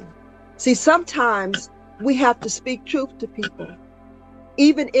 Nathan. See, sometimes we have to speak truth to people.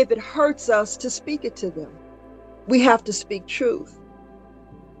 Even if it hurts us to speak it to them, we have to speak truth.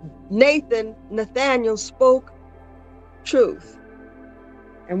 Nathaniel spoke truth.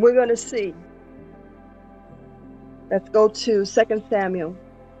 And we're going to see. Let's go to 2 Samuel,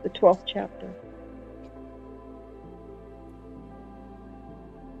 the 12th chapter.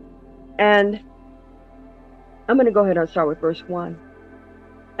 And I'm going to go ahead and start with verse 1.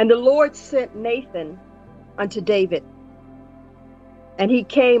 And the Lord sent Nathan unto David. And he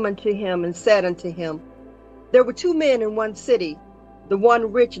came unto him and said unto him, there were two men in one city, the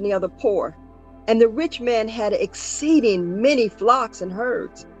one rich and the other poor. And the rich man had exceeding many flocks and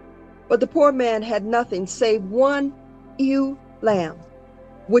herds, but the poor man had nothing save one ewe lamb,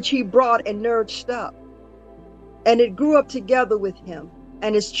 which he brought and nourished up. And it grew up together with him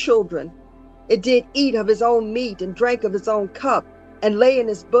and his children. It did eat of his own meat and drank of his own cup, and lay in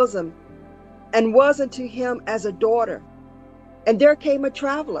his bosom, and was unto him as a daughter. And there came a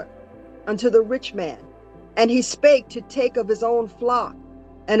traveler unto the rich man, and he spake to take of his own flock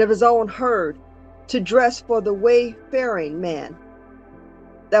and of his own herd, to dress for the wayfaring man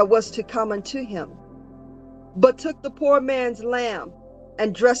that was to come unto him, but took the poor man's lamb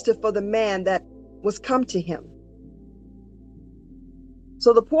and dressed it for the man that was come to him.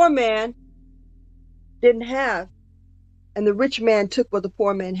 So the poor man didn't have, and the rich man took what the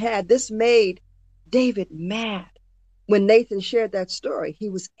poor man had. This made David mad. When Nathan shared that story, he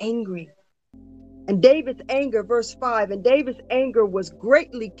was angry. And David's anger, verse 5, and David's anger was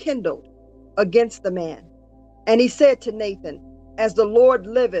greatly kindled against the man. And he said to Nathan, as the Lord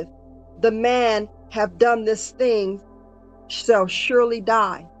liveth, the man have done this thing shall surely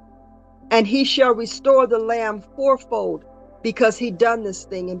die, and he shall restore the lamb fourfold, because he done this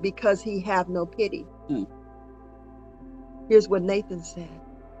thing, and because he have no pity. Here's what Nathan said.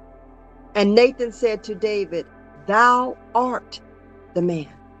 And Nathan said to David, thou art the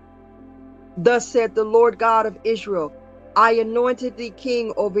man. Thus said the Lord God of Israel, I anointed thee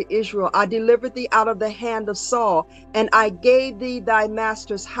king over Israel. I delivered thee out of the hand of Saul, and I gave thee thy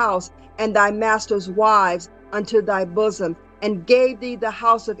master's house and thy master's wives unto thy bosom, and gave thee the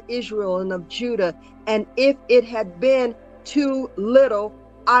house of Israel and of Judah. And if it had been too little,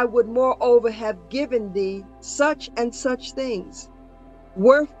 I would moreover have given thee such and such things.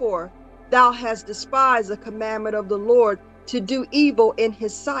 Wherefore thou hast despised the commandment of the Lord to do evil in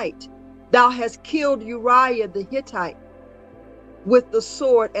his sight. Thou hast killed Uriah the Hittite with the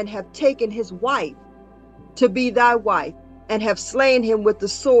sword, and have taken his wife to be thy wife, and have slain him with the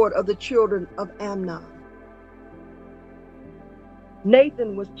sword of the children of Amnon.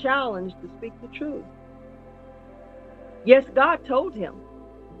 Nathan was challenged to speak the truth. Yes, God told him,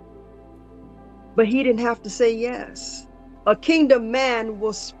 but he didn't have to say yes. A kingdom man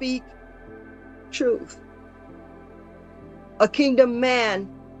will speak truth. A kingdom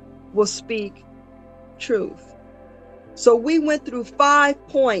man will speak truth. So we went through 5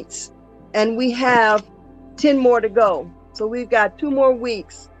 points, and we have 10 more to go. So we've got 2 more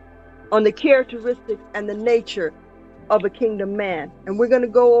weeks on the characteristics and the nature of a kingdom man, and we're going to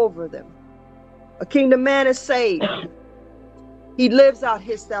go over them. A kingdom man is saved. He lives out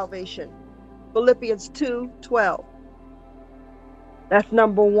his salvation. Philippians 2:12. That's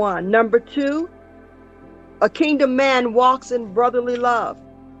number 1. Number 2, a kingdom man walks in brotherly love.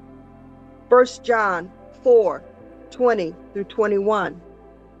 1 John 4:20 through 21.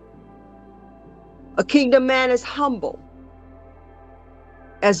 A kingdom man is humble,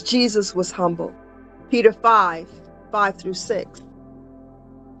 as Jesus was humble. Peter 5:5 through 6.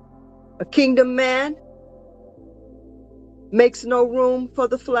 A kingdom man makes no room for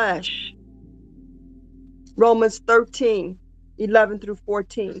the flesh. Romans 13:11 through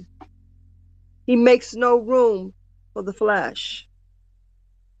 14. He makes no room for the flesh.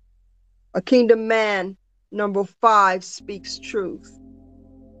 A kingdom man, number 5, speaks truth.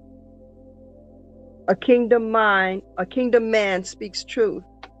 A kingdom man speaks truth.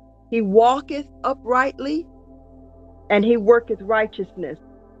 He walketh uprightly, and he worketh righteousness.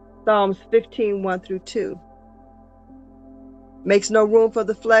 Psalms 15:1 through 2. Makes no room for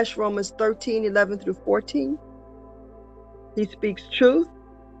the flesh. Romans 13:11 through 14. He speaks truth.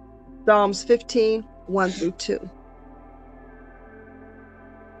 Psalms 15:1 through 2.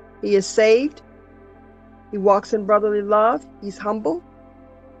 He is saved. He walks in brotherly love. He's humble.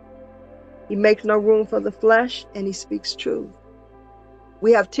 He makes no room for the flesh, and he speaks truth.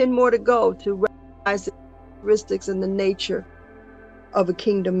 We have 10 more to go to recognize the characteristics and the nature of a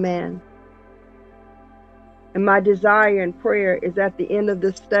kingdom man. And my desire and prayer is at the end of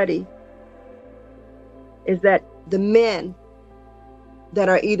this study is that the men that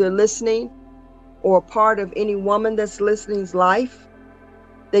are either listening or a part of any woman that's listening's life,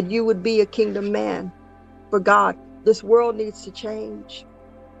 that you would be a kingdom man for God. This world needs to change.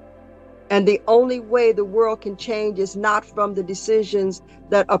 And the only way the world can change is not from the decisions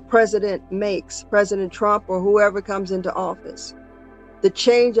that a president makes, President Trump or whoever comes into office. The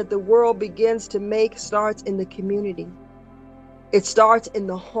change that the world begins to make starts in the community. It starts in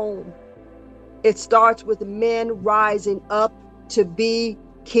the home. It starts with men rising up to be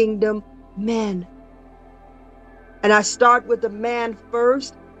kingdom men. And I start with the man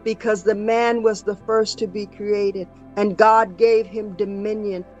first because the man was the first to be created, and God gave him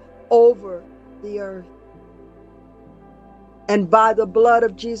dominion over the earth. And by the blood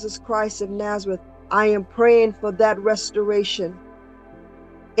of Jesus Christ of Nazareth, I am praying for that restoration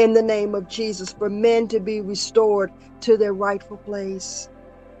in the name of Jesus, for men to be restored to their rightful place,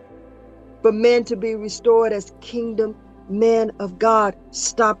 for men to be restored as kingdom men of God.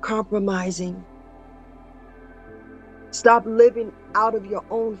 Stop compromising. Stop living out of your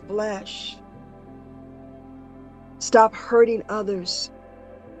own flesh. Stop hurting others.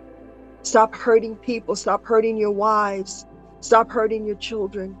 Stop hurting people. Stop hurting your wives. Stop hurting your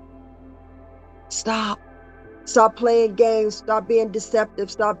children. Stop. Stop playing games. Stop being deceptive.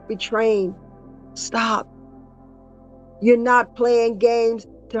 Stop betraying. Stop. You're not playing games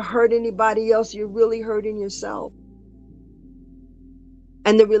to hurt anybody else. You're really hurting yourself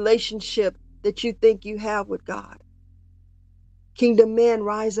and the relationship that you think you have with God. Kingdom men,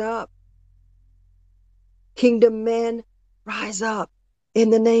 rise up. Kingdom men, rise up in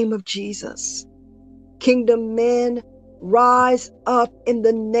the name of Jesus. Kingdom men, rise up in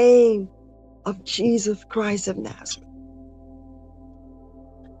the name of Jesus Christ of Nazareth.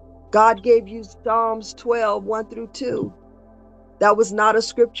 God gave you Psalms 12, 1 through 2. That was not a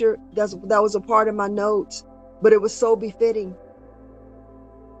scripture, that was a part of my notes, but it was so befitting.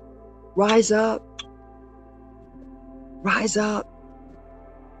 Rise up. Rise up.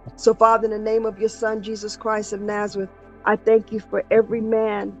 So, Father, in the name of your Son, Jesus Christ of Nazareth, I thank you for every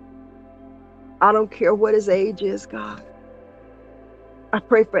man. I don't care what his age is, God. I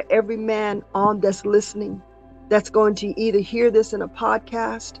pray for every man that's listening, that's going to either hear this in a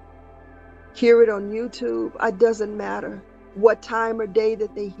podcast, hear it on YouTube. It doesn't matter what time or day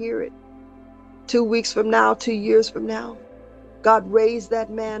that they hear it. 2 weeks from now, 2 years from now, God, raise that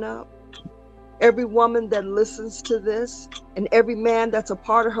man up. Every woman that listens to this and every man that's a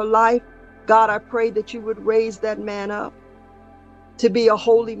part of her life, God, I pray that you would raise that man up to be a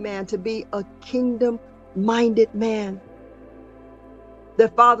holy man, to be a kingdom-minded man.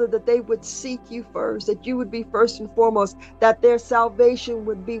 That, Father, that they would seek you first, that you would be first and foremost, that their salvation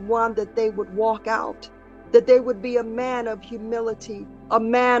would be one that they would walk out, that they would be a man of humility, a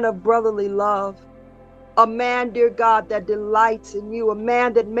man of brotherly love, a man, dear God, that delights in you, a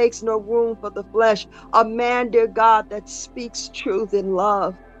man that makes no room for the flesh, a man, dear God, that speaks truth in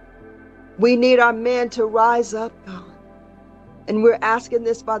love. We need our men to rise up, God. And we're asking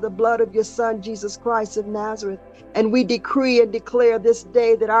this by the blood of your Son, Jesus Christ of Nazareth. And we decree and declare this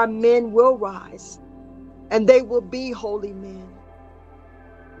day that our men will rise and they will be holy men.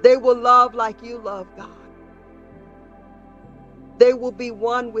 They will love like you love, God. They will be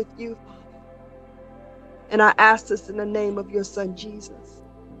one with you, Father. And I ask this in the name of your Son, Jesus.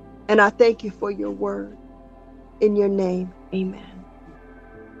 And I thank you for your word. In your name, amen.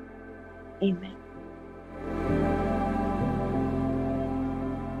 Amen.